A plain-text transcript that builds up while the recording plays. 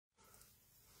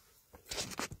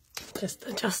just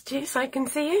adjust you so I can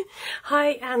see you.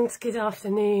 Hi and good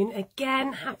afternoon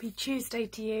again. Happy Tuesday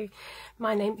to you.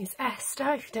 My name is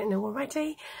Esther, if you don't know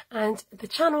already, and the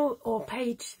channel or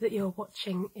page that you're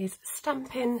watching is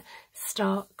Stampin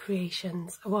Star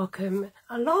Creations. Welcome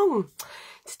along.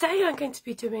 Today I'm going to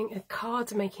be doing a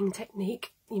card making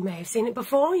technique. You may have seen it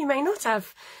before, you may not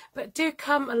have, but do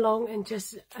come along and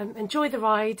just enjoy the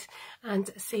ride and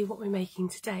see what we're making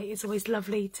today. It's always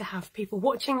lovely to have people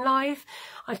watching live.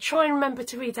 I try and remember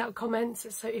to read out comments,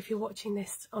 so if you're watching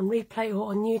this on replay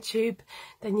or on YouTube,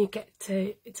 then you get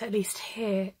to at least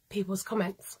hear people's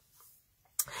comments.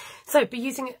 So I'm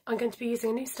going to be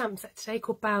using a new stamp set today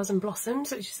called Boughs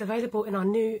Blossoms, which is available in our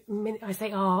new,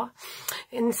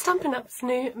 in Stampin Up's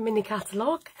new mini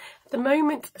catalogue. At the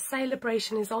moment,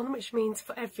 celebration is on, which means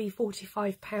for every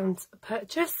 £45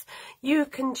 purchase, you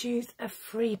can choose a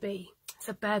freebie.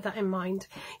 So bear that in mind.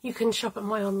 You can shop at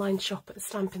my online shop at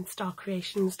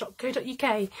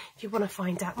stampinstarcreations.co.uk if you want to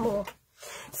find out more.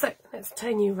 So let's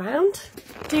turn you round.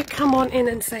 Do come on in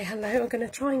and say hello. I'm going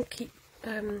to try and keep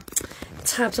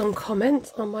tabs on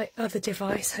comments on my other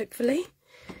device, hopefully,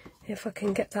 if I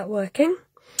can get that working.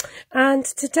 And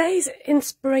today's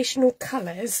inspirational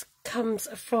colours comes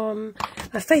from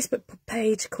a Facebook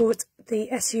page called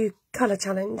the SU Colour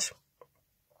Challenge.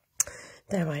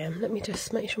 There I am. Let me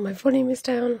just make sure my volume is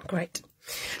down. Great.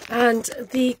 And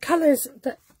the colours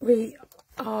that we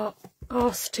are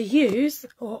asked to use,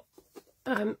 or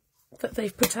that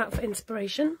they've put out for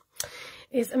inspiration,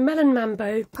 is a Melon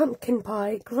Mambo, Pumpkin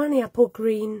Pie, Granny Apple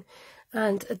Green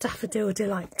and a Daffodil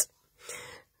Delight.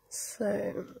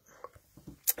 So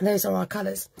those are our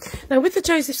colours. Now with the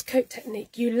Joseph's Coat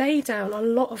technique, you lay down a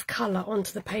lot of colour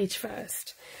onto the page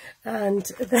first, and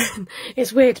then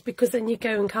it's weird because then you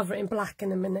go and cover it in black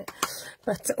in a minute,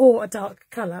 or a dark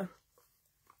colour.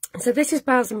 So this is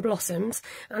Boughs Blossoms,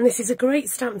 and this is a great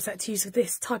stamp set to use with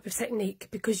this type of technique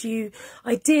because you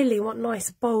ideally want nice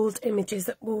bold images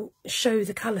that will show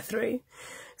the colour through.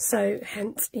 So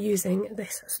hence using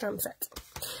this stamp set.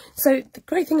 So the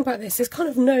great thing about this is kind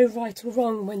of no right or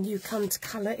wrong when you come to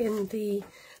colour in the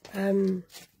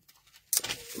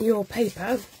your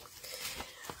paper,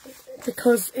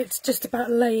 because it's just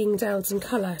about laying down some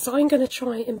colour. So I'm going to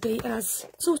try and be as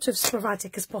sort of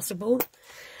sporadic as possible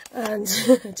and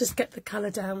just get the colour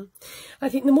down. I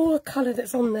think the more colour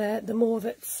that's on there, the more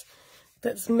that's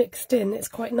mixed in. It's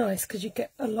quite nice because you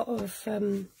get a lot of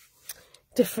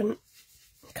different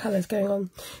colours going on.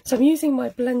 So I'm using my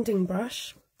blending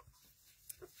brush,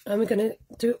 and we're going to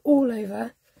do it all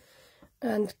over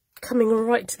and coming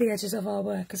right to the edges of our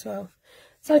work as well.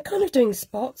 So I'm kind of doing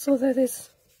spots, although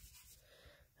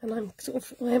I am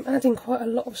adding quite a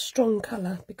lot of strong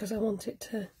colour because I want it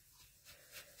to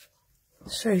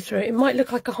show through. It might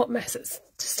look like a hot mess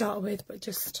to start with, but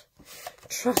just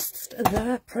trust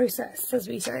the process, as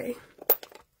we say.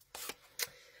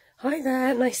 Hi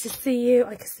there, nice to see you.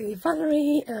 I can see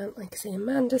Valerie and I can see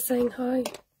Amanda saying hi.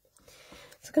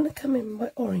 So I'm going to come in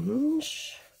my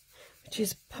orange, which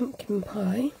is Pumpkin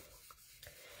Pie.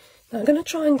 Now I'm going to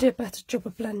try and do a better job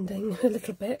of blending a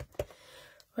little bit.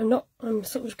 I'm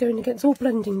sort of going against all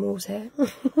blending rules here.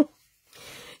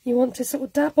 You want to sort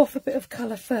of dab off a bit of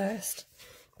colour first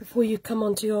before you come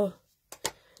onto your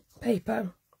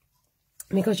paper,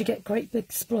 because you get great big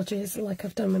splodges like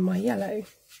I've done with my yellow.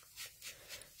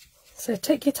 So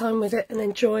take your time with it and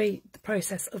enjoy the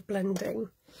process of blending.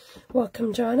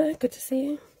 Welcome Joanna, good to see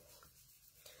you.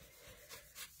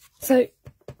 So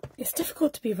it's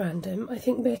difficult to be random. I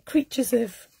think we're creatures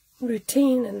of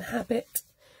routine and habit,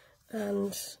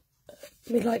 and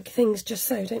we like things just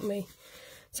so, don't we?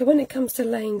 So when it comes to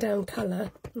laying down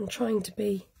colour and trying to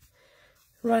be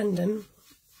random,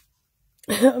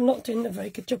 I'm not doing a very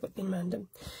good job at being random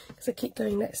because I keep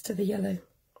going next to the yellow.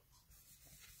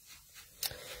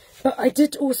 But I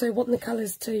did also want the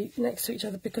colours next to each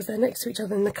other because they're next to each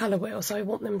other in the colour wheel, so I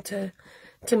want them to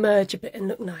merge a bit and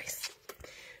look nice.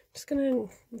 Just going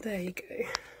to, there you go.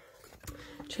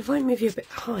 So if I move you a bit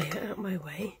higher out of my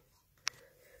way,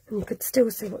 and you could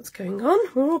still see what's going on,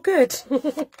 we're all good.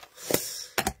 I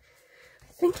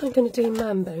think I'm going to do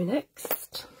Mambo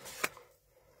next.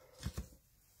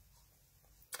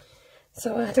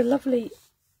 So I had a lovely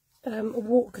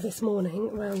walk this morning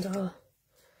around our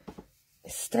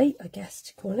estate, I guess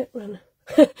to call it.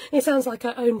 It sounds like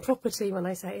I own property when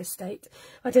I say estate.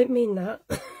 I don't mean that.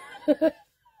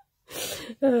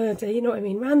 Oh dear, you know what I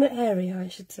mean. Around the area, I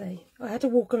should say. I had to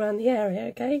walk around the area,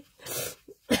 okay?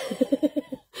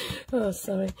 Oh,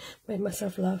 sorry, made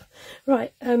myself laugh.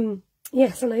 Right,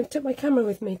 yes, and I took my camera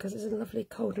with me because it's a lovely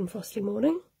cold and frosty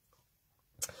morning.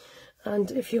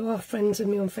 And if you are friends with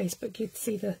me on Facebook, you'd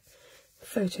see the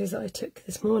photos that I took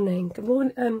this morning. Good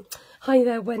morning. Hi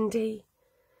there, Wendy.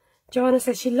 Joanna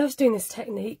says she loves doing this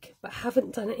technique, but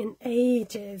haven't done it in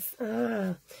ages.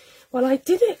 Well, I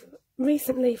did it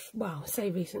recently. Well, say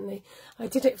recently. I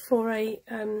did it for a...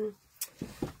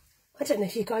 I don't know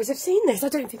if you guys have seen this. I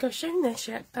don't think I've shown this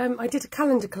yet. I did a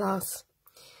calendar class.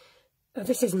 Oh,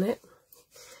 this isn't it.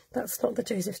 That's not the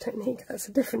Joseph technique. That's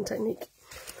a different technique.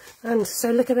 And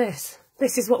so look at this.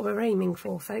 This is what we're aiming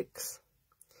for, folks.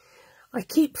 I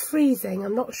keep freezing.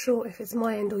 I'm not sure if it's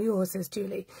my end or yours, says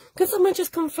Julie. Can someone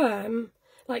just confirm,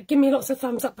 like, give me lots of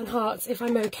thumbs up and hearts if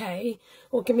I'm okay,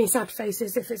 or give me sad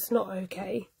faces if it's not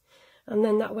okay. And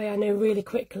then that way I know really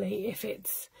quickly if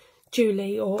it's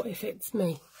Julie or if it's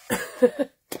me.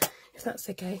 If that's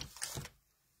okay.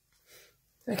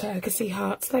 Okay, I can see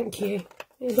hearts. Thank you.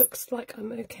 It looks like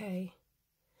I'm okay.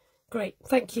 Great,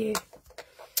 thank you.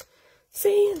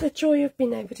 See, the joy of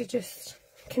being able to just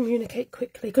communicate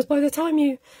quickly, because by the time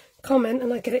you comment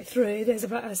and I get it through, there's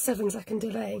about a 7-second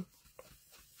delay.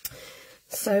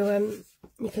 So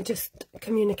you can just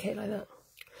communicate like that.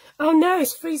 Oh no,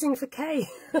 it's freezing for Kay.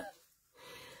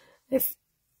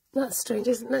 That's strange,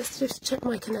 isn't it? Let's just check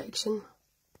my connection.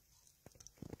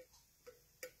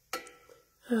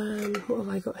 What have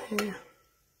I got here?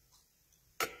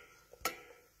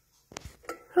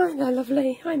 Hi there,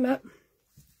 lovely. Hi, Matt.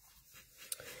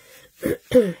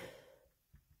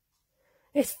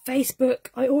 It's Facebook.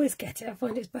 I always get it. I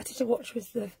find it's better to watch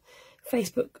with the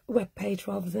Facebook webpage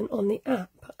rather than on the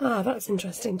app. Ah, that's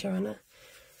interesting, Joanna.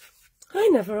 Hi,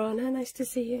 Neverana. Nice to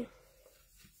see you.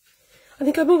 I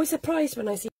think I'm always surprised when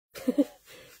I see you.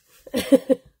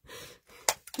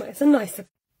 Well, it's a nice...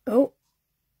 Oh,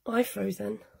 I froze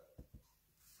then.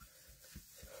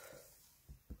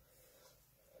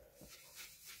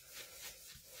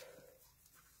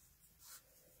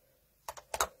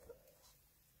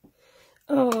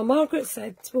 Oh, Margaret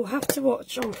said we'll have to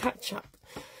watch on catch up.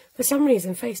 For some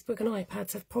reason, Facebook and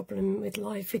iPads have problem with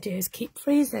live videos keep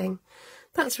freezing.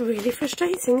 That's really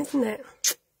frustrating, isn't it?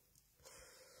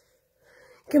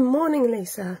 Good morning,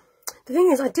 Lisa. The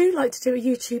thing is, I do like to do a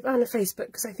YouTube and a Facebook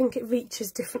because I think it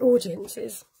reaches different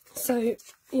audiences. So,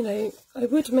 you know, I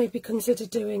would maybe consider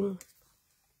doing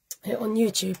it on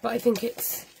YouTube, but I think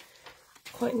it's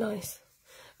quite nice.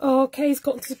 Oh, Kay's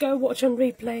got to go watch on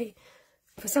replay.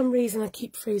 For some reason I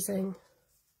keep freezing.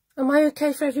 Am I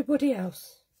okay for everybody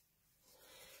else?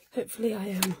 Hopefully I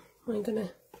am. I'm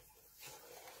gonna...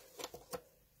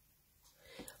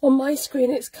 On my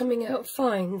screen it's coming out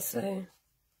fine, so...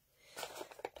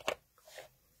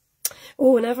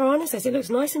 Oh, and Everana says it looks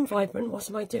nice and vibrant. What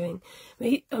am I doing?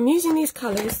 I'm using these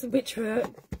colours, which were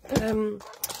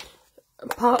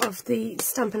part of the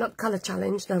Stampin Up colour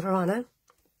challenge, Neverana.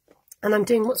 And I'm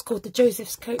doing what's called the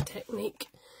Joseph's coat technique,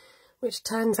 which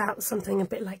turns out something a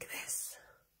bit like this.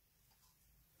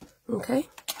 Okay.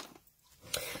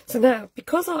 So now,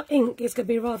 because our ink is going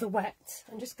to be rather wet,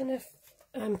 I'm just going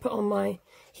to put on my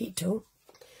heat tool.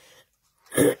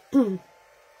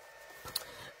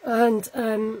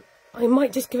 And I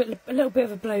might just give it a little bit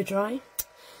of a blow dry.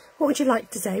 What would you like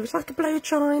today? Would you like a blow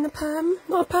dry and a perm?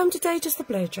 Not a perm today, just a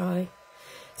blow dry.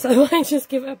 So I might just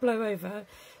give it a blow over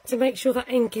to make sure that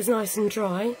ink is nice and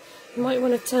dry. You might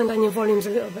want to turn down your volumes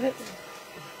a little bit.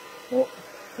 Oh,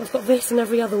 I've got this and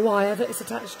every other wire that it's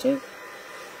attached to.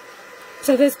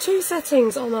 So there's 2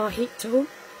 settings on our heat tool.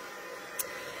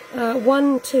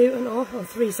 1, 2 and off, or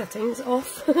 3 settings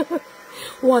off.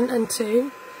 1 and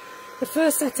 2. The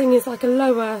first setting is like a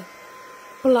lower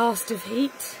blast of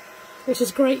heat, which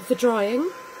is great for drying.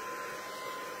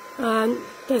 And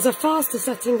there's a faster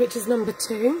setting, which is number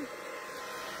 2.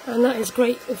 And that is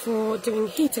great for doing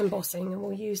heat embossing, and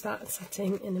we'll use that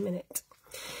setting in a minute.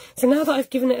 So now that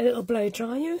I've given it a little blow dry,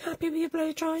 are you happy with your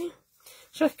blow dry?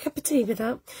 Should I have a cup of tea with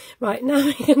that? Right, now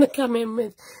we're going to come in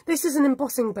with... This is an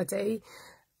embossing buddy,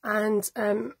 and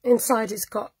inside it's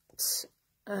got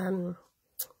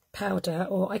powder,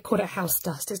 or I call it house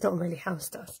dust. It's not really house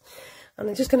dust. And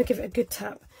I'm just going to give it a good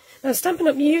tap. Now, Stampin'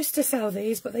 Up used to sell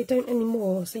these, but they don't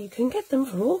anymore, so you can get them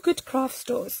from all good craft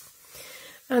stores.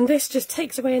 And this just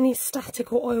takes away any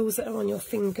static or oils that are on your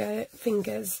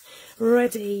fingers.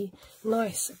 Ready,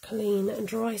 nice, clean, and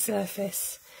dry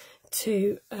surface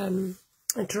to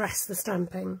address the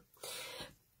stamping.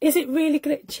 Is it really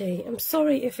glitchy? I'm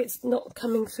sorry if it's not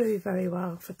coming through very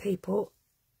well for people.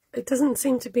 It doesn't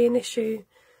seem to be an issue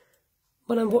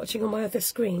when I'm watching on my other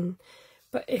screen.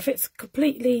 But if it's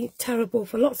completely terrible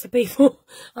for lots of people,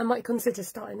 I might consider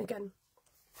starting again.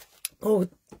 Or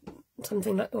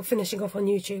something like, or finishing off on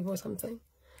YouTube or something.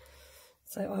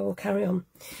 So I will carry on.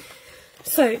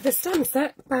 So the stamp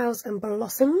set, Boughs and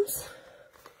Blossoms.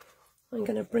 I'm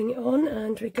going to bring it on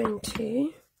and we're going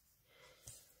to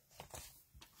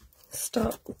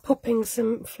start popping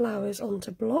some flowers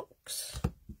onto blocks.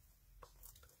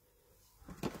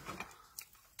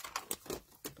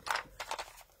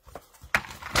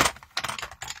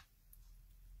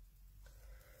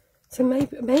 So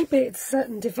maybe it's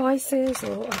certain devices,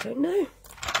 or I don't know.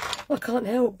 I can't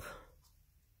help.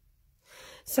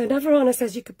 So Navarana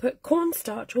says you could put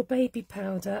cornstarch or baby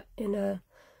powder in a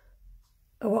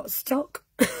what stock?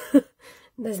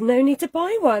 There's no need to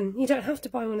buy one. You don't have to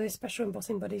buy one of those special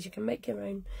embossing buddies. You can make your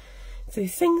own through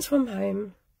things from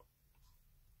home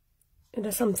in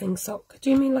a something sock. Do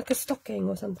you mean like a stocking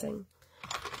or something?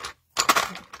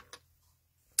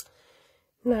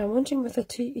 Now I'm wondering whether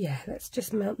to, yeah, let's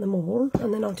just mount them all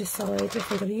and then I'll decide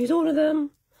if I'm going to use all of them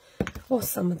or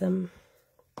some of them.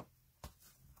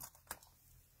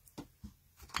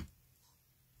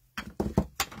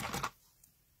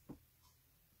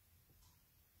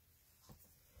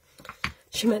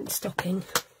 She meant stocking.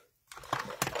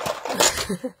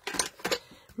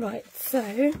 Right,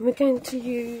 so we're going to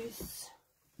use,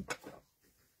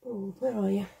 oh, where are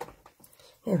you?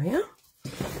 Here we are.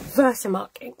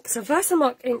 Versamark ink. So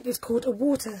Versamark ink is called a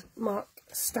watermark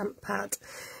stamp pad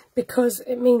because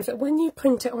it means that when you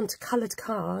print it onto coloured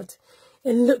card,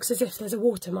 it looks as if there's a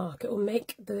watermark. It will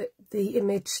make the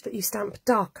image that you stamp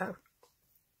darker.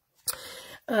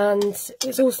 And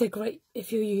it's also great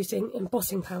if you're using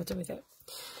embossing powder with it.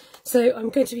 So I'm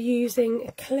going to be using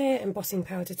a clear embossing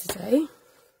powder today.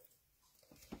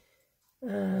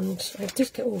 And I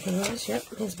did get organised, yep,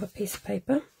 here's my piece of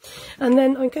paper. And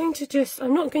then I'm going to just,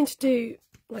 I'm not going to do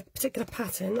like a particular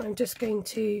pattern, I'm just going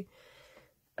to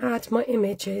add my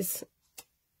images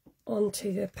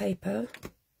onto the paper.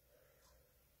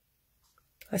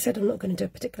 I said I'm not going to do a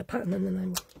particular pattern and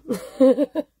then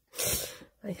I'm...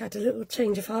 I had a little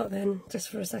change of heart then, just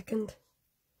for a second.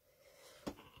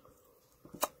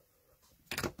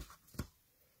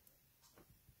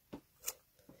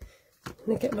 I'm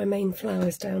going to get my main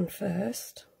flowers down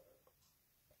first.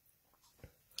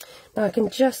 Now I can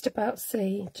just about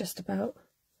see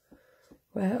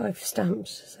where I've stamped,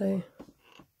 so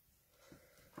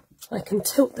I can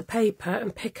tilt the paper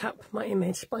and pick up my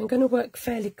image, but I'm going to work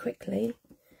fairly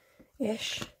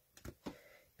quickly-ish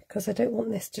because I don't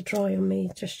want this to dry on me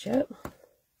just yet.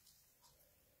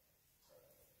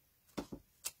 I'm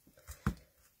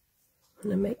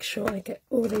going to make sure I get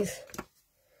all these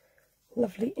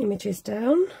lovely images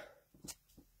down.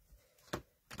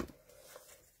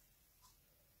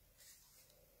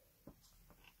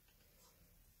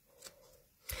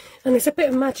 And it's a bit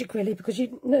of magic really, because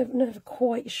you're never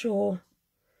quite sure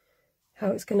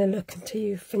how it's going to look until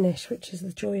you finish, which is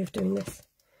the joy of doing this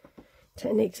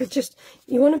technique. So just,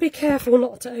 you want to be careful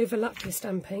not to overlap your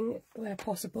stamping where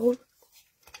possible.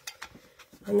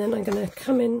 And then I'm going to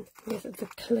come in with the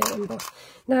clear emboss.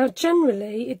 Now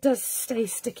generally it does stay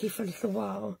sticky for a little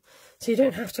while, so you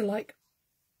don't have to, like,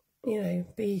 you know,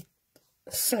 be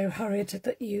so hurried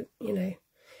that you know,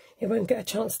 it won't get a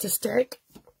chance to stick.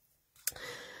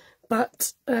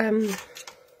 But you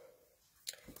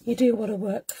do want to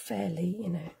work fairly, you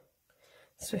know,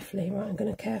 swiftly. Right, I'm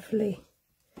going to carefully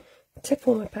tip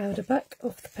all my powder back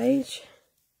off the page.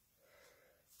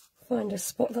 Find a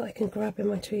spot that I can grab in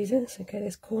my tweezers. Okay,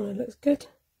 this corner looks good.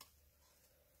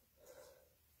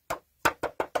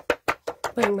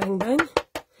 Bang, bang, bang.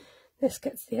 This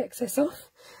gets the excess off.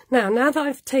 Now that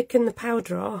I've taken the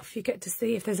powder off, you get to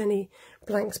see if there's any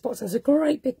blank spots. There's a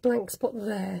great big blank spot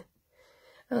there.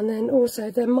 And then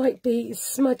also there might be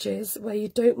smudges where you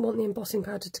don't want the embossing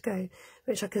powder to go,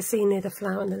 which I can see near the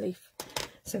flower and the leaf.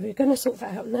 So we're going to sort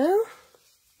that out now.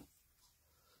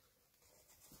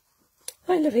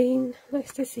 Hi Levine,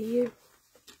 nice to see you.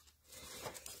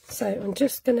 So I'm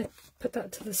just going to put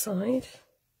that to the side,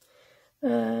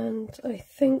 and I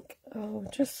think I'll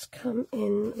just come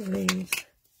in with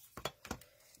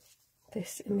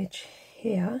this image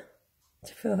here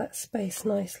to fill that space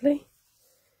nicely.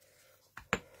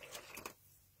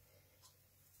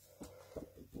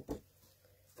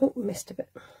 Oh, missed a bit.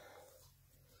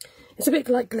 It's a bit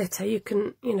like glitter. You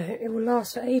can, you know, it will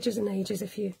last for ages and ages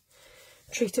if you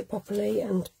treat it properly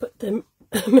and put the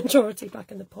majority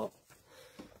back in the pot.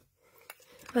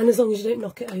 And as long as you don't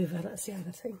knock it over, that's the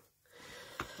other thing.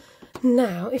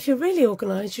 Now, if you're really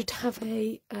organised, you'd have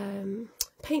a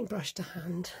paintbrush to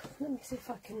hand. Let me see if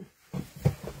I can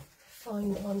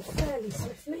find one fairly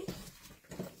swiftly.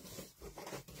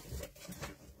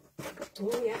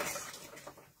 Oh, yes.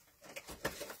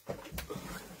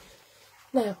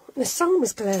 Now, the sun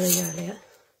was glaring earlier,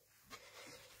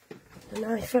 and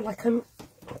now I feel like I've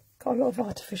got got a lot of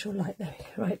artificial light. There we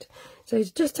go. Right, so you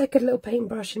just take a little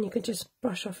paintbrush and you can just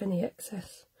brush off any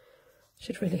excess.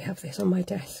 Should really have this on my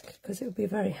desk because it would be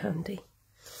very handy.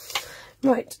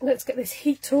 Right, let's get this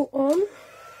heat tool on.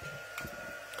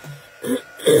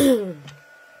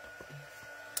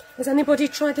 Has anybody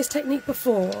tried this technique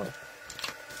before?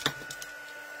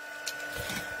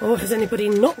 Or has anybody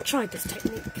not tried this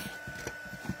technique?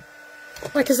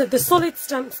 Like I said, the solid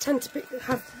stamps tend to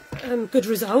have good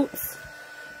results,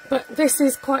 but this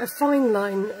is quite a fine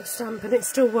line stamp and it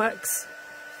still works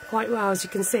quite well, as you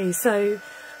can see. So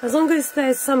as long as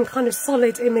there's some kind of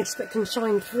solid image that can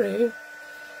shine through,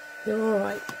 you're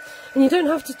alright. And you don't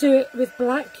have to do it with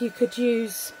black, you could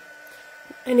use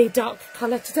any dark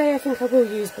colour. Today I think I will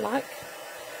use black.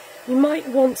 You might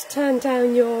want to turn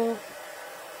down your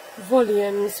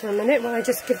volumes for a minute while I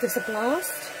just give this a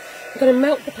blast. I'm going to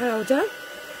melt the powder.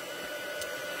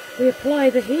 We apply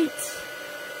the heat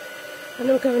and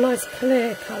it'll go a nice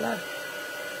clear colour.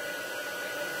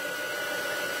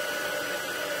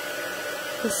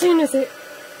 As soon as it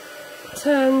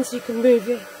turns, you can move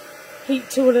your heat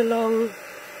tool along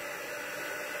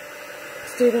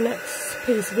to do the next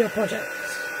piece of your project.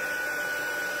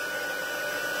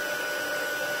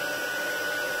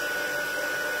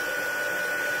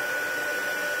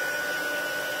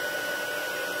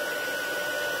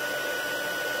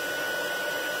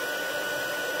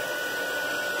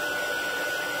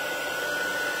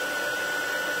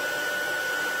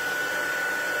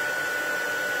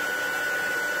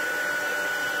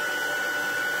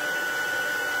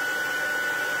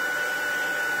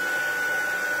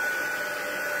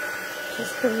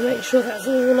 Just going to make sure that's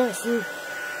all nice and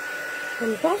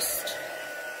embossed.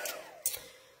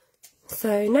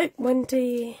 So, nope,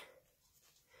 Wendy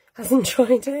hasn't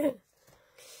tried it,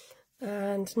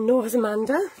 and nor has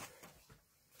Amanda.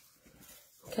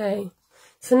 Okay,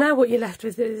 so now what you're left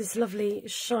with is this lovely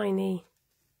shiny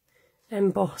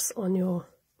emboss on your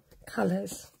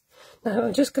colours. Now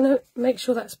I'm just going to make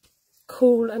sure that's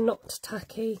cool and not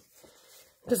tacky.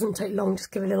 It doesn't take long,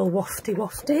 just give it a little wafty.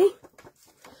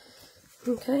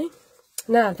 Okay,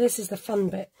 now this is the fun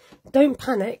bit. Don't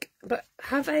panic, but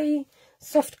have a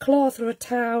soft cloth or a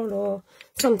towel or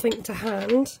something to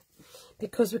hand,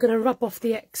 because we're going to rub off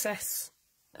the excess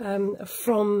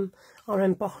from our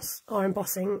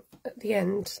embossing at the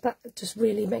end. That just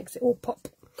really makes it all pop.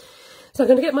 So I'm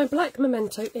going to get my black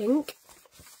Memento ink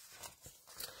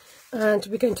and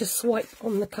we're going to swipe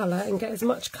on the colour and get as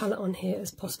much colour on here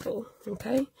as possible.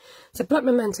 Okay, so black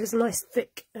Memento is a nice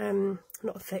thick,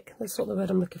 not thick, that's not the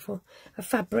word I'm looking for, a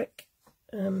fabric,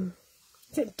 is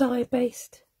it dye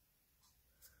based?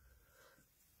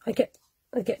 I get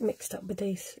mixed up with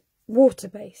these. Water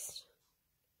based,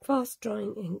 fast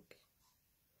drying ink.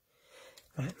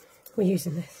 Right, we're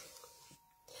using this.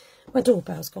 My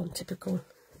doorbell's gone, typical.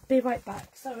 Be right back,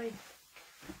 sorry.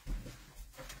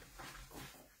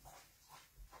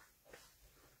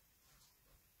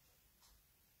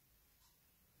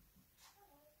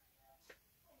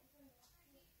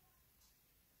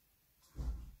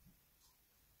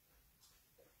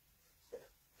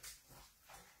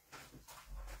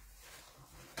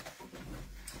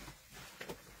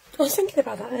 I was thinking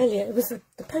about that earlier. It was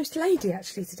the post lady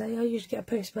actually today. I usually get a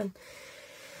postman.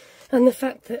 And the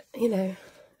fact that, you know,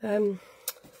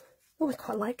 oh, I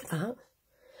quite like that.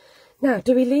 Now,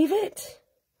 do we leave it?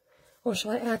 Or shall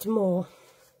I add more?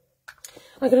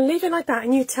 I'm going to leave it like that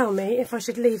and you tell me if I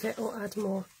should leave it or add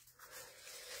more.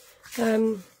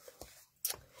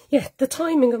 Yeah, the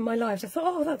timing of my lives. I thought,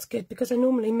 oh, that's good, because I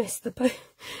normally miss the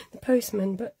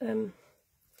postman, but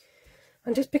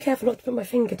and just be careful not to put my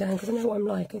finger down, because I know what I'm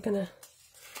like.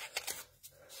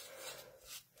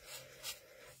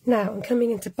 Now I'm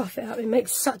coming in to buff it up. It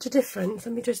makes such a difference.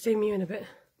 Let me just zoom you in a bit.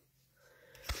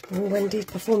 Oh, Wendy's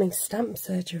performing stamp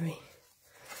surgery.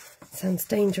 Sounds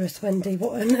dangerous, Wendy.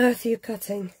 What on earth are you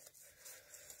cutting?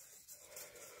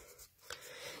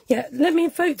 Yeah, let me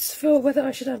vote for whether I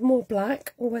should add more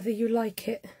black or whether you like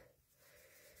it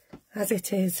as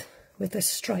it is with the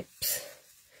stripes.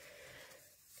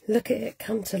 Look at it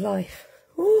come to life.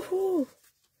 Woohoo!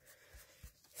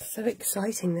 So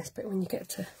exciting, this bit, when you get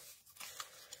to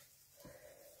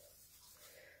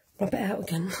rub it out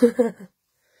again.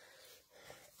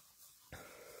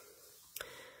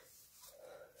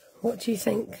 What do you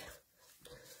think?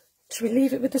 Should we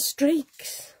leave it with the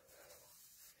streaks?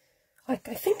 I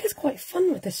think it's quite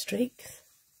fun with the streaks.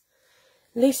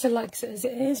 Lisa likes it as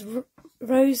it is.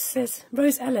 Rose says,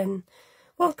 Rose Ellen.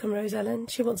 Welcome, Rose Ellen.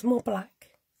 She wants more black.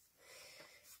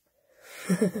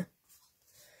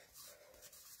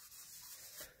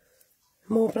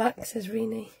 More black, says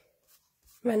Renee.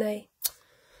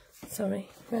 Sorry,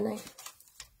 Renee.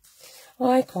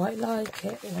 I quite like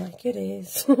it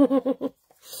is.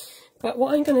 But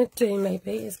what I'm going to do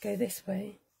maybe is go this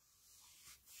way.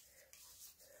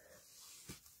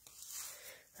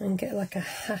 And get like a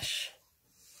hash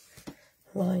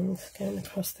lines going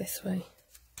across this way.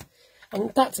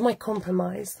 And that's my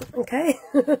compromise, okay?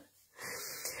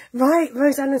 Right,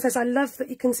 Rose Ellen says, I love that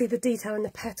you can see the detail in the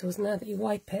petals now that you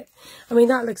wipe it. I mean,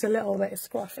 that looks a little bit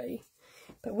scruffy,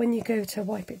 but when you go to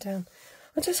wipe it down,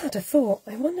 I just had a thought.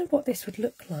 I wondered what this would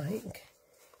look like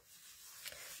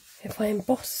if I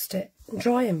embossed it,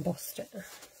 dry embossed it.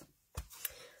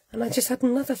 And I just had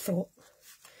another thought.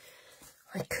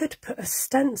 I could put a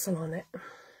stencil on it.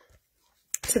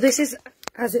 So this is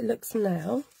as it looks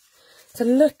now. So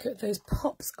look at those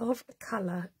pops of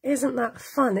colour. Isn't that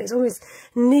fun? It's always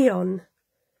neon.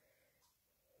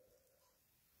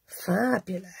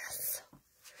 Fabulous.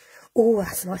 Oh,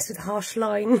 that's nice with harsh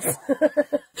lines,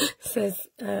 says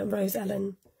Rose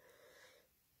Ellen.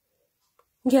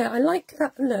 Yeah, I like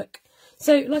that look.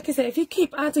 So, like I said, if you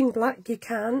keep adding black, you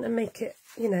can, and make it,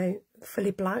 you know,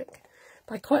 fully black.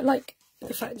 But I quite like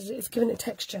the fact that it's given it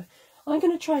texture. I'm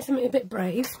going to try something a bit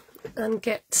brave and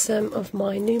get some of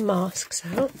my new masks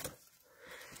out,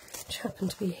 which happen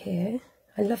to be here.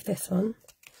 I love this one.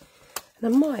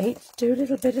 And I might do a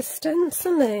little bit of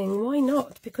stenciling. Why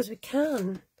not? Because we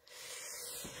can.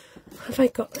 Have I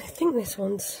got... I think this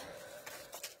one's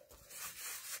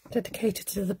dedicated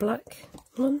to the black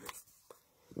one.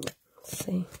 Let's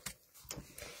see.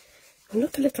 I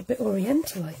look a little bit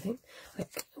oriental, I think. I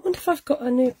wonder if I've got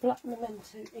a new black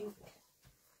Memento ink.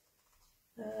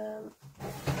 I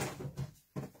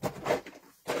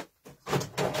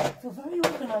feel very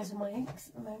organised with my inks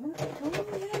at the moment. Oh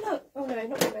yeah, look. Oh no,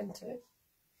 not Memento.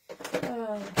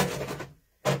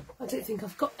 I don't think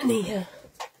I've got any here.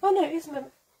 Oh no, it is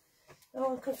Memento.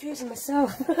 Oh, I'm confusing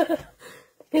myself.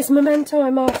 It's Memento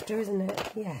I'm after, isn't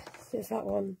it? Yes, it's that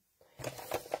one.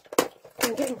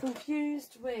 I'm getting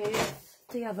confused with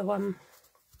the other one.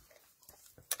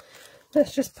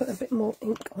 Let's just put a bit more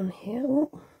ink on here. Ooh.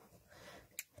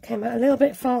 Came out a little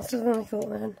bit faster than I thought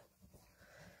then.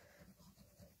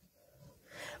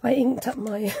 I inked up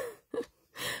my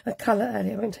a colour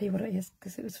earlier. I won't tell you what it is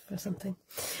because it was for something.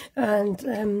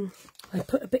 And I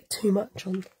put a bit too much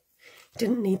on.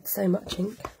 Didn't need so much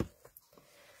ink.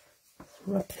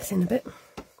 Rub this in a bit.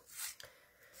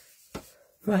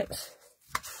 Right.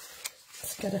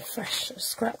 Let's get a fresh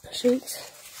scrap sheet.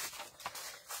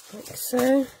 Like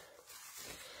so.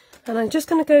 And I'm just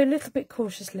going to go a little bit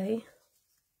cautiously.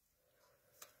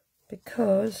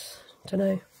 Because,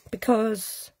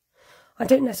 because I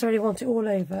don't necessarily want it all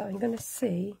over. I'm going to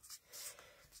see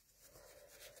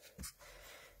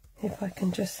if I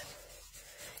can just,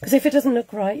 because if it doesn't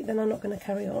look right, then I'm not going to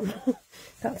carry on.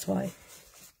 That's why.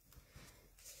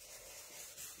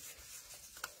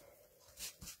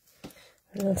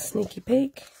 A little sneaky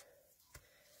peek.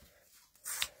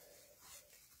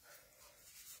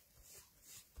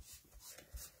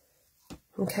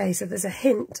 Okay, so there's a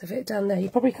hint of it down there. You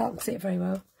probably can't see it very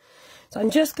well. So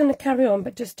I'm just going to carry on,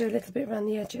 but just do a little bit around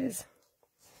the edges.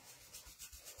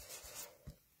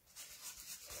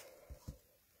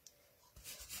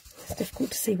 It's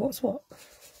difficult to see what's what.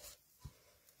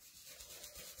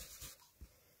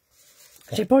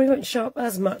 Actually, probably won't show up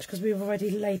as much because we've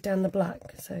already laid down the black.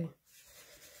 So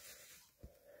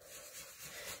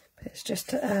but it's just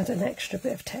to add an extra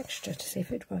bit of texture to see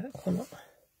if it works or not.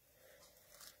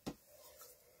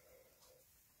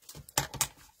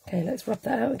 Okay, let's rub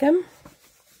that out again.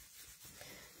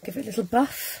 Give it a little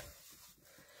buff.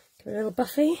 Give it a little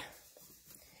buffy.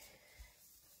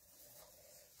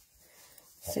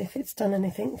 See if it's done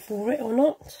anything for it or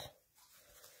not.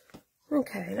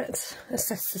 Okay, let's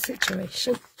assess the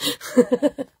situation.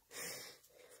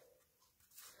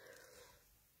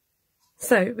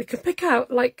 So we can pick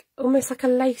out like almost like a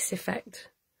lace effect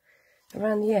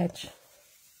around the edge.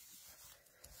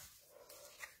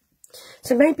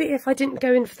 So maybe if I didn't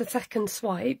go in for the second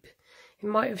swipe, it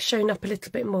might have shown up a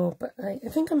little bit more, but I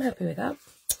think I'm happy with that.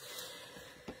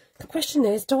 The question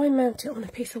is, do I mount it on a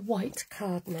piece of white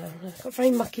card now? I've got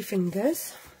very mucky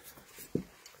fingers.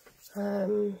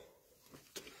 Bring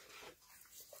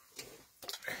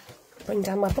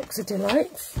down my box of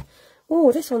delights.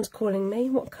 Oh, this one's calling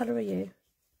me. What colour are you?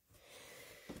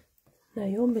 No,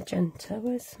 you're magenta.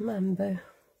 Where's Mambo?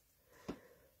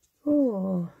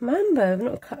 Oh, Mambo. I've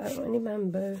not cut out any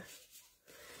Mambo.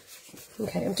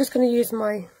 Okay, I'm just going to use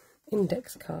my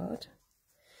index card.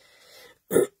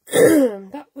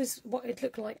 That was what it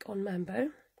looked like on Mambo.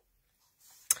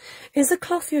 Is the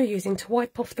cloth you're using to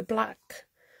wipe off the black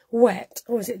wet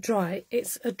or is it dry?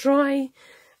 It's a dry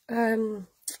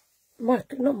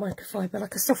not microfiber,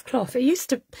 like a soft cloth. It used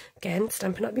to, again,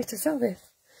 Stampin' Up used to sell this,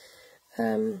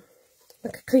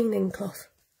 like a cleaning cloth.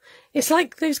 It's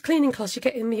like those cleaning cloths you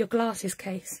get in your glasses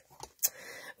case.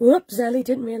 Whoops, Ellie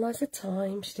didn't realise the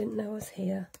time. She didn't know I was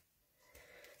here.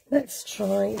 Let's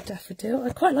try Daffodil. I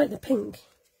quite like the pink.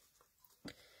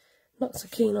 Not so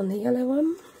keen on the yellow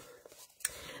one.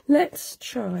 Let's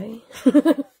try,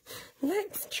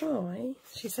 let's try,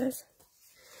 she says,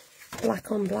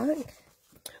 black on black.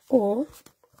 Or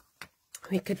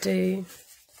we could do,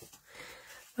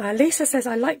 Lisa says,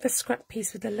 I like the scrap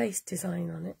piece with the lace design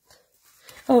on it.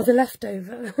 Oh, the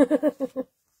leftover.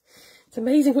 It's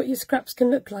amazing what your scraps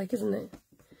can look like, isn't it?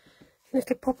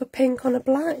 Little proper pink on a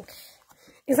black.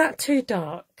 Is that too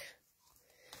dark?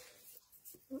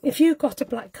 If you got a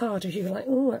black card, you were like,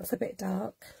 oh, that's a bit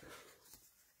dark.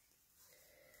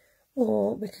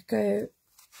 Or we could go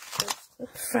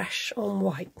fresh on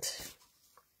white.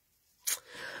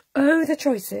 Oh, the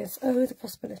choices. Oh, the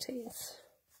possibilities.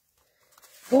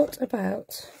 What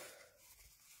about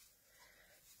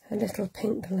a little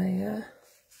pink layer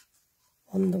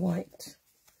on the white?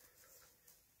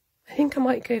 I think I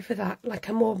might go for that, like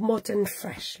a more modern,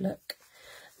 fresh look.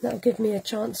 That'll give me a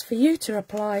chance for you to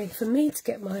apply, for me to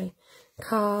get my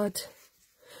card.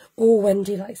 Or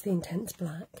Wendy likes the intense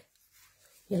black.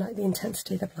 You like the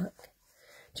intensity of the black.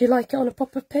 Do you like it on a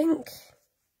pop of pink?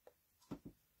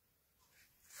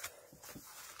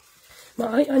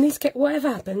 Well, I need to get, whatever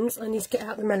happens, I need to get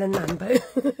out the Melon Mambo.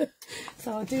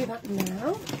 So I'll do that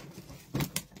now.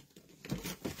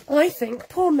 I think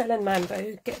poor Melon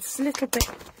Mambo gets a little bit,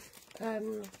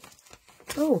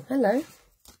 oh, hello.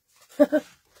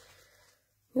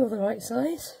 You're the right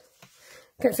size.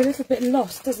 Gets a little bit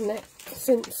lost, doesn't it,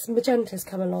 since Magenta's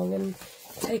come along and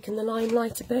taken the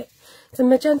limelight a bit. So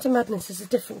Magenta Madness is a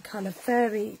different colour,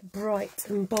 very bright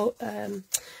and bold,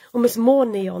 almost more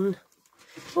neon.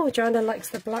 Oh, Joanna likes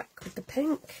the black with the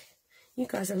pink. You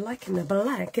guys are liking the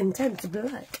black, intense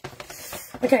black.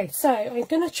 Okay, so I'm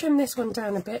going to trim this one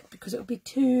down a bit because it would be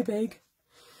too big.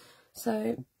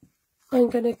 So I'm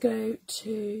going to go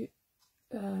to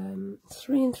 3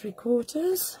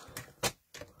 3/4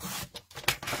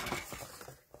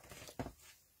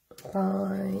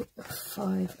 by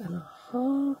 5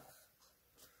 1/2,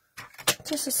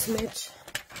 just a smidge,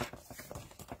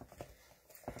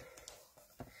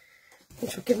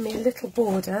 which will give me a little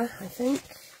border, I think,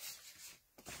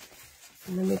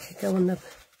 and then we could go on the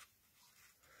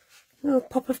little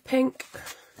pop of pink.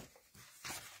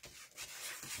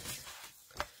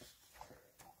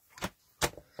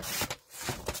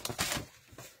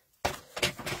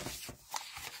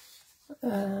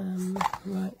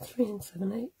 Right, 3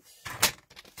 7/8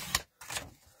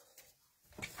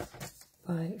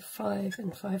 by 5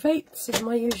 5/8 is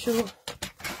my usual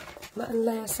Latin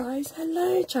layer size.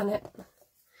 Hello, Janet.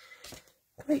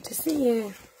 Great to see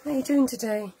you. How are you doing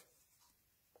today?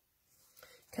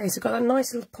 Okay, so I've got that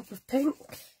nice little pop of pink,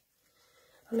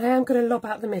 and I am going to lob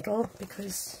out the middle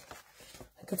because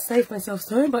I could save myself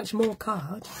so much more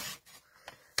card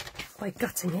by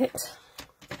gutting it.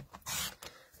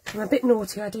 I'm a bit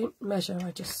naughty, I don't measure,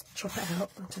 I just chop it out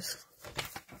and just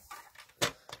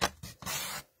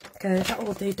go, that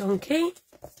will do, donkey,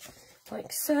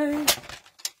 like so.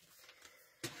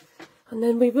 And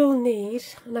then we will need,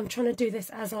 and I'm trying to do this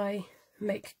as I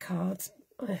make cards,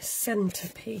 a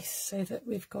centrepiece so that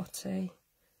we've got a,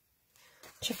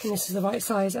 checking this is the right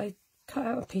size. I cut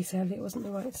out a piece earlier, it wasn't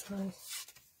the right size.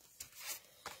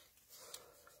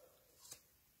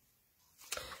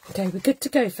 Okay, we're good to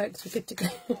go, folks, we're good to go.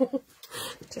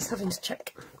 Just having to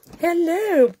check.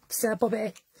 Hello, Sir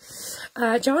Bobby.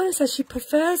 Joanna says she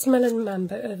prefers Melon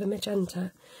Mambo over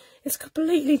Magenta. It's a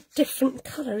completely different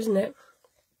colour, isn't it?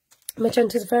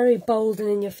 Magenta's very bold and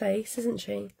in your face, isn't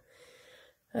she?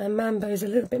 Mambo's a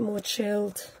little bit more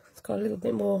chilled. It's got a little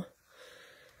bit more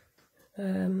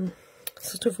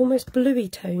sort of almost bluey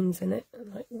tones in it.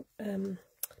 Like a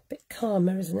bit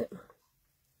calmer, isn't it?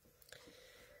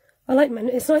 I like Melon.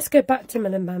 It's nice to go back to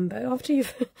Melon Mambo after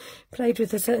you've played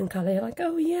with a certain colour. You're like,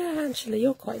 oh yeah, actually,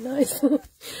 you're quite nice.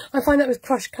 I find that with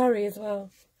crushed curry as well.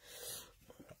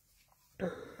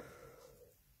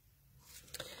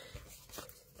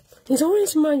 These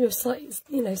always remind me of slightly,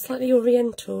 you know, slightly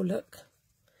oriental look.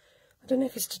 I don't know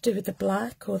if it's to do with the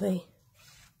black or the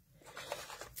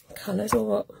colours or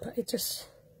what, but it just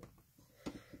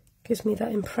gives me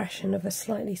that impression of a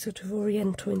slightly sort of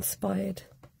oriental inspired.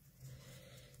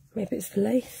 Maybe it's the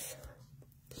lace.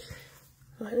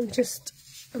 Right, let me just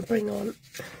bring on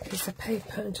a piece of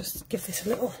paper and just give this a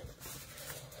little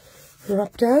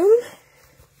rub down.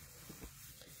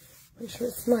 Make sure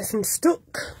it's nice and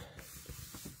stuck.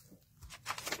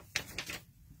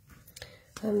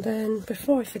 And then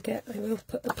before I forget, I will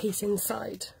put a piece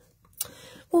inside.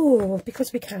 Oh,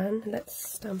 because we can,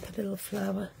 let's stamp a little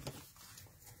flower.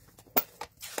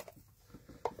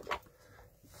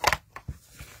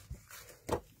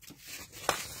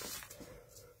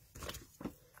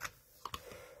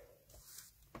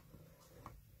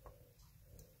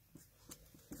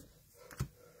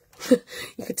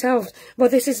 You could tell, well,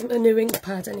 this isn't a new ink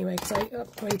pad anyway, because I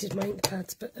upgraded my ink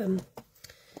pads, but I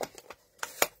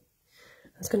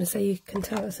was going to say you can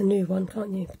tell it's a new one,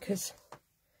 can't you? Because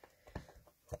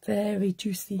very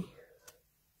juicy.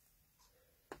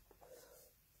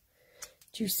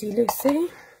 Juicy Lucy.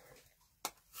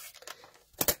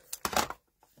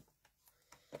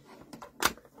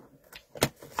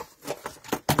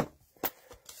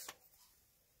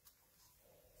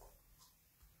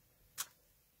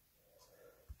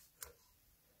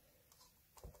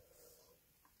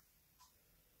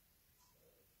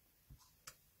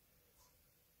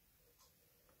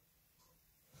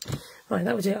 Right,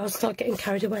 that would do it. I'll start getting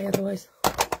carried away otherwise.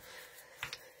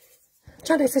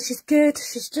 Janet says she's good.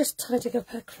 She's just tidying up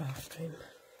her craft room.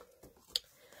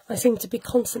 I seem to be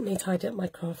constantly tidying up my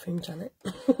craft room, Janet.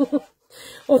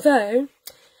 Although,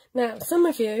 now, some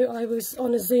of you I was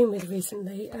on a Zoom with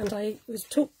recently, and I was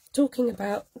talking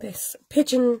about this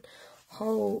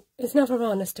pigeonhole. Is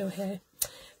Navarana still here?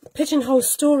 Pigeonhole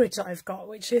storage that I've got,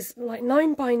 which is like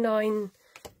 9 by 9.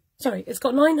 Sorry, it's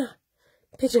got 9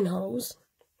 pigeonholes.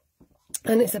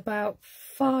 And it's about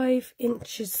 5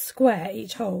 inches square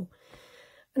each hole,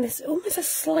 and it's almost a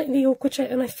slightly awkward shape,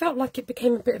 and I felt like it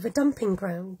became a bit of a dumping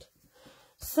ground.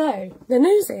 So the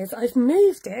news is I've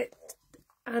moved it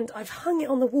and I've hung it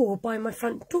on the wall by my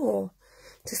front door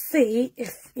to see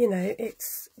if, you know,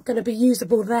 it's going to be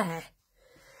usable there.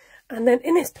 And then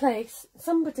in its place,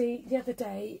 somebody the other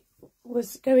day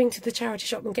was going to the charity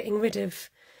shop and getting rid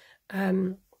of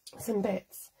some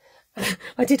bits.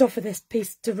 I did offer this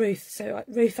piece to Ruth, so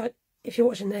Ruth, if you're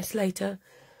watching this later,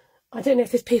 I don't know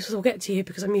if this piece will get to you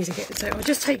because I'm using it, so I'll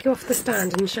just take you off the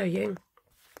stand and show you.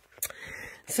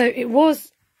 So it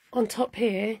was on top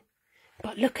here,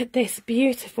 but look at this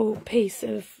beautiful piece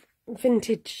of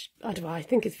vintage, I don't know, I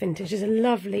think it's vintage, it's a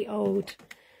lovely old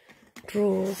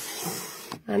drawers,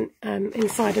 and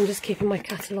inside I'm just keeping my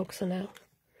catalogues for now,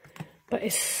 but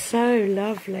it's so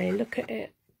lovely, look at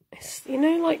it, it's, you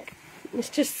know, like, it's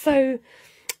just so,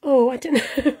 oh, I don't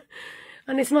know.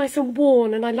 And it's nice and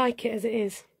worn, and I like it as it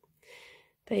is.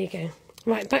 There you go.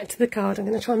 Right, back to the card. I'm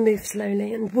going to try and move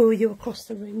slowly and wheel you across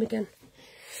the room again.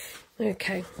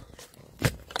 Okay.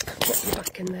 Put you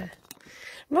back in there.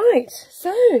 Right,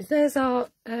 so there's our,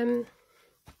 what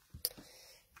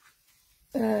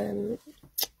do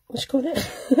you call it?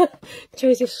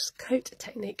 Joseph's coat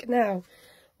technique. Now,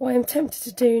 what I'm tempted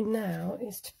to do now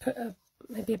is to put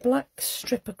maybe a black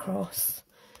strip across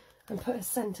and put a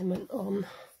sentiment on,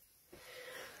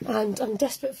 and I'm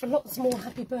desperate for lots more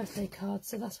happy birthday cards,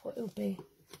 so that's what it'll be.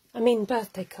 I mean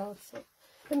birthday cards. So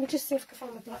let me just see if I can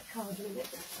find a black card in a minute.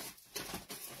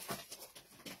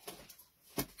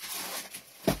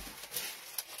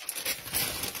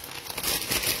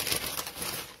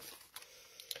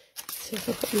 See if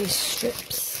I've got any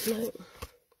strips. No.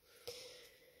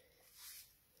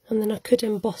 And then I could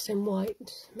emboss in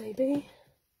white, maybe.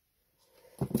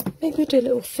 Maybe we'll do a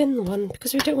little thin one,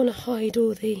 because we don't want to hide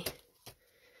all the...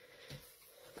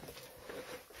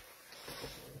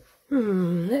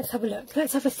 let's have a look.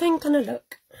 Let's have a think and a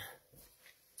look.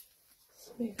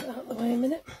 Let's move it out of the way a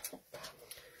minute.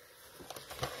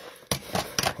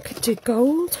 I could do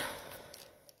gold.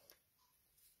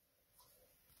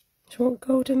 Do you want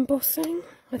gold embossing?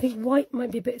 I think white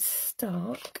might be a bit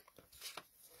stark.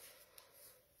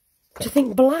 Do you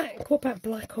think black? What about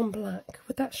black on black?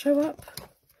 Would that show up?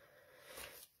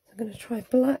 I'm going to try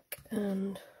black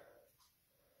and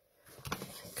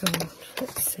gold.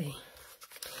 Let's see.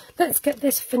 Let's get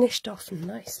this finished off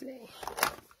nicely.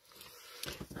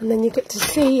 And then you get to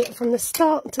see it from the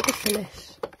start to the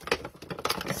finish.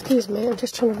 Excuse me, I'm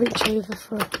just trying to reach over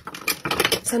for it.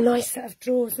 It's a nice set of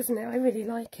drawers, isn't it? I really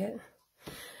like it.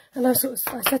 And I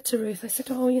said to Ruth, I said,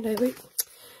 oh, you know, we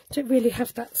don't really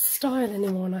have that style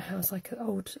anymore in our house, like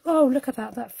old. Oh, look at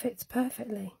that, that fits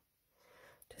perfectly.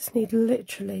 Just need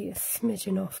literally a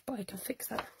smidgen off, but I can fix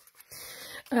that.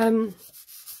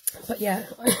 But yeah,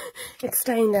 it's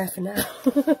staying there for now.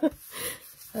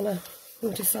 And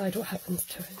we'll decide what happens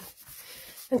to it.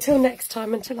 Until next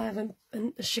time, until I have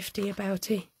a shifty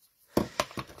abouty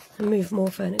and move more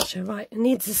furniture. Right, it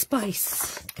needs a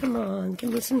spice. Come on,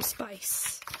 give me some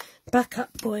spice. Back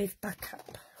up, boys, back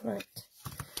up. Right.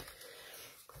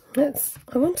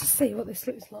 I want to see what this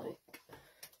looks like.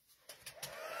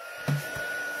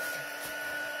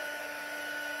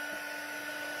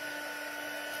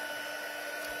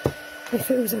 if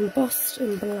it was embossed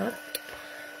in black.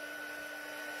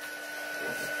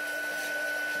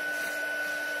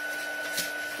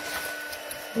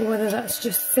 Or whether that's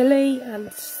just silly and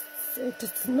it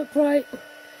just doesn't look right,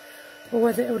 or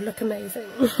whether it would look amazing.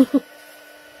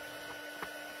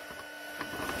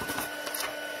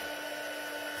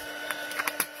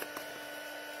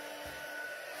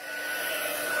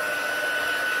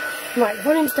 Right,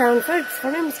 volume's down, folks,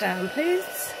 volume's down,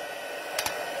 please.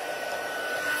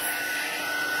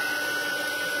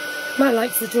 Matt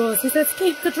likes the drawers. He says,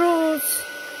 keep the drawers.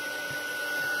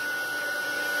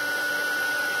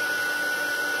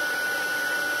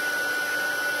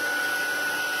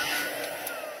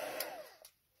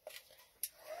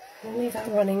 I'll leave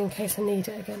that running in case I need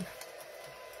it again.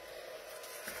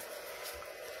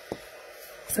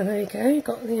 So there you go, you've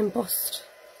got the embossed.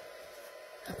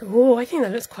 Oh, I think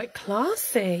that looks quite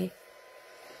classy.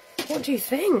 What do you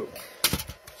think?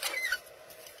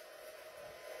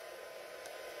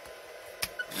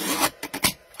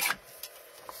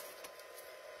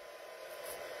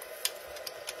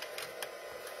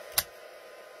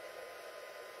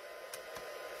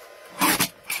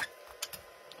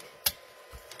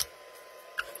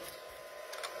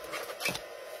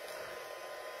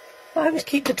 I always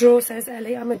keep the drawer, says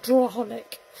Ellie. I'm a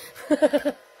drawaholic.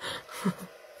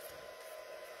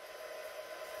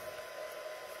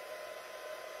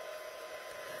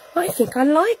 I think I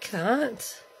like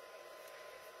that.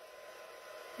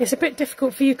 It's a bit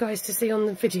difficult for you guys to see on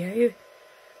the video,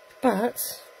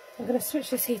 but I'm going to switch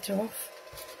this heater off.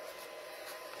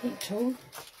 Heat tool.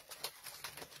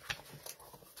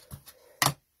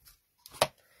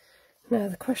 Now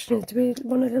the question is, do we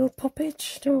want a little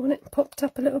poppage? Do we want it popped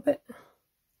up a little bit?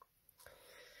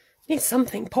 Need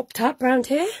something popped up around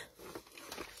here.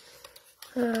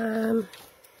 Let's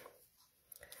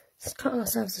cut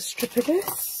ourselves a strip of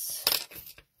this.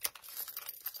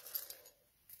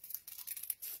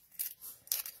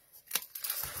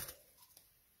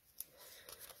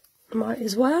 Might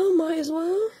as well, might as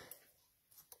well.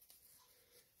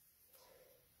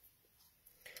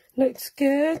 Looks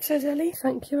good, says Ellie.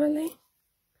 Thank you, Ellie.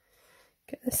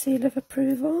 Get the seal of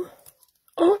approval.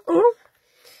 Oh.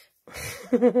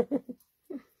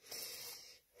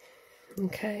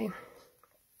 Okay.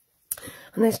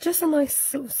 And there's just a nice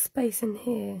sort of space in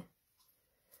here.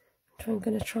 I'm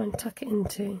going to try and tuck it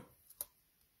into.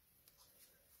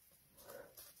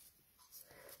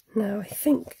 Now I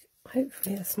think,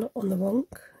 hopefully that's not on the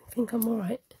wonk. I think I'm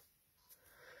alright.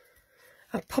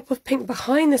 A pop of pink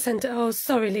behind the centre. Oh,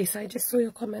 sorry Lisa, I just saw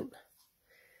your comment.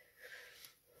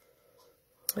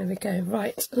 There we go.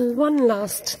 Right, one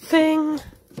last thing.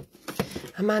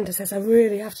 Amanda says, I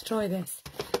really have to try this.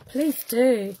 Please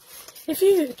do. If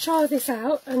you try this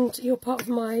out and you're part of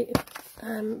my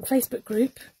Facebook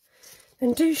group,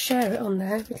 then do share it on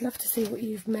there. We'd love to see what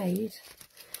you've made.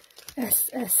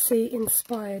 SSC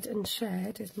Inspired and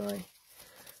Shared is my...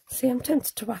 See, I'm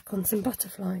tempted to whack on some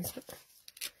butterflies, but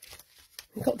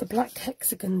we've got the black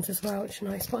hexagons as well, which are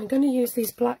nice. But I'm going to use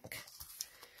these black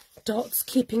dots,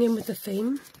 keeping in with the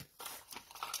theme.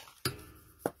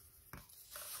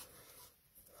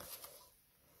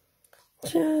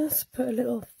 Just put a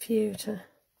little few to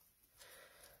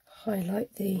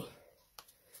highlight the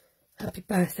happy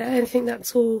birthday. I think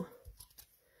that's all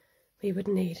we would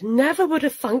need. Never would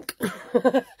have thunk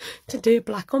to do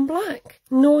black on black.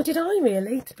 Nor did I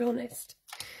really, to be honest.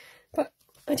 But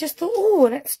I just thought, oh,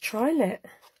 let's try it.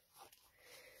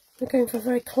 We're going for a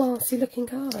very classy looking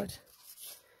card.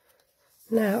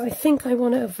 Now, I think I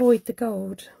want to avoid the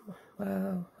gold.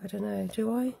 Well, I don't know,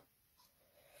 do I?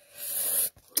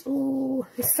 Oh,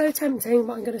 it's so tempting,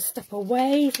 but I'm going to step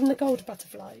away from the gold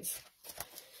butterflies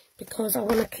because I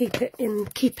want to keep it in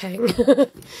keeping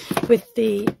with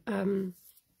the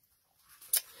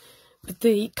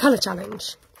colour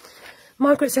challenge.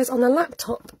 Margaret says, on the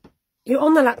laptop, you're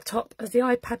on the laptop as the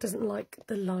iPad doesn't like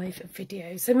the live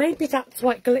video. So maybe that's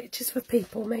why it glitches for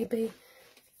people. Maybe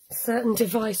certain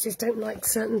devices don't like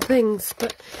certain things.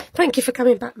 But thank you for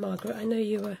coming back, Margaret. I know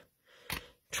you were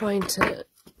trying to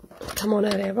come on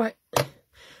earlier. Right,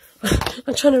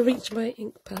 I'm trying to reach my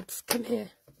ink pads. Come here,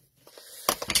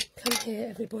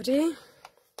 everybody.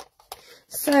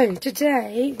 So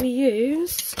today we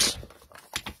used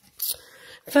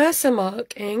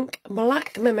Versamark ink,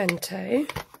 black memento,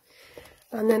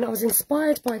 and then I was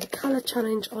inspired by the colour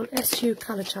challenge on SU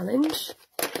Colour Challenge.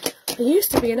 I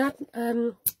used to be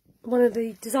one of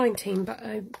the design team, but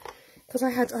because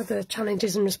I had other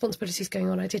challenges and responsibilities going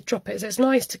on, I did drop it. So it's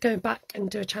nice to go back and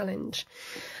do a challenge.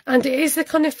 And it is the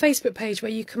kind of Facebook page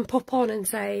where you can pop on and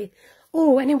say,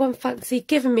 or anyone fancy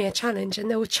giving me a challenge, and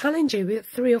they will challenge you with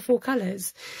 3 or 4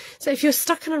 colours. So if you're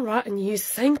stuck in a rut and you use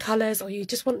the same colours, or you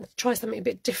just want to try something a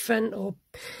bit different or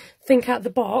think out the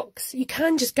box, you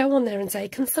can just go on there and say,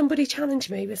 can somebody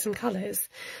challenge me with some colours?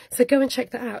 So go and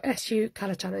check that out, SU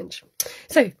Colour Challenge.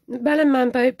 So, Melon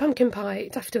Mambo, Pumpkin Pie,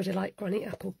 Daffodil Delight, Granny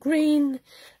Apple Green.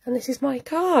 And this is my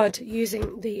card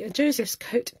using the Joseph's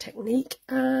Coat technique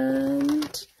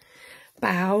and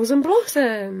Boughs and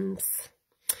Blossoms,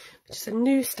 which is a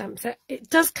new stamp set. It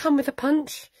does come with a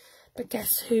punch, but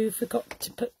guess who forgot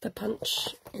to put the punch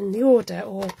in the order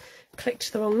or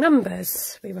clicked the wrong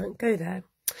numbers? We won't go there.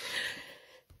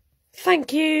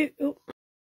 Thank you. Oh,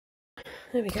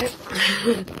 there we go.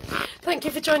 Thank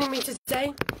you for joining me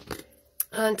today,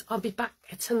 and I'll be back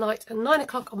tonight at 9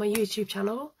 o'clock on my YouTube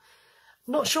channel.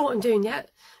 Not sure what I'm doing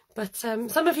yet, but some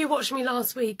of you watched me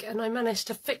last week and I managed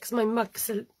to fix my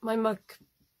mug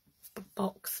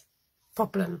box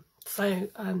problem, so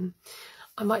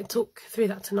I might talk through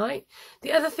that tonight.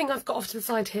 The other thing I've got off to the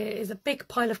side here is a big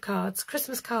pile of cards,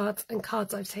 Christmas cards and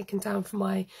cards I've taken down from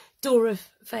my door of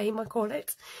fame, I call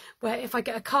it, where if I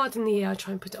get a card in the year I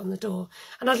try and put it on the door.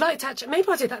 And I'd like to actually, maybe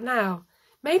I'll do that now.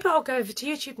 Maybe I'll go over to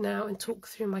YouTube now and talk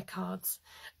through my cards,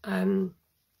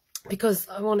 because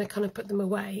I want to kind of put them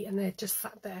away and they're just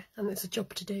sat there and it's a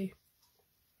job to do.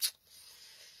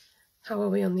 How are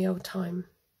we on the old time?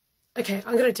 Okay,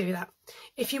 I'm going to do that.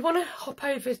 If you want to hop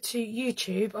over to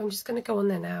YouTube, I'm just going to go on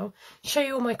there now, show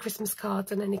you all my Christmas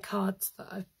cards and any cards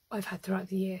that I've had throughout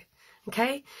the year.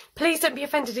 Okay? Please don't be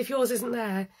offended if yours isn't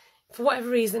there. For whatever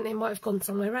reason, it might have gone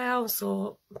somewhere else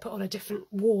or put on a different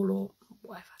wall or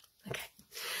whatever. Okay,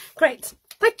 great.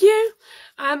 Thank you.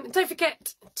 Don't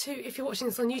forget to, if you're watching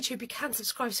this on YouTube, you can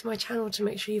subscribe to my channel to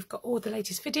make sure you've got all the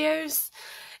latest videos.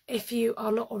 If you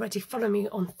are not already following me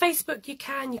on Facebook, you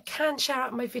can share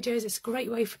out my videos. It's a great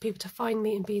way for people to find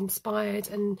me and be inspired,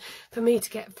 and for me to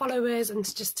get followers and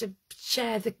just to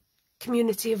share the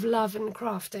community of love and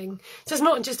crafting. So it's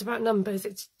not just about numbers,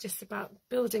 it's just about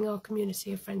building our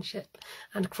community of friendship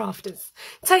and crafters.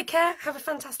 Take care, have a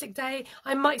fantastic day.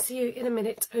 I might see you in a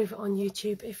minute over on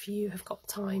YouTube if you have got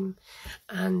time.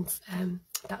 And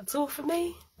that's all from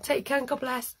me. Take care and God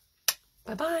bless.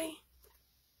 Bye bye.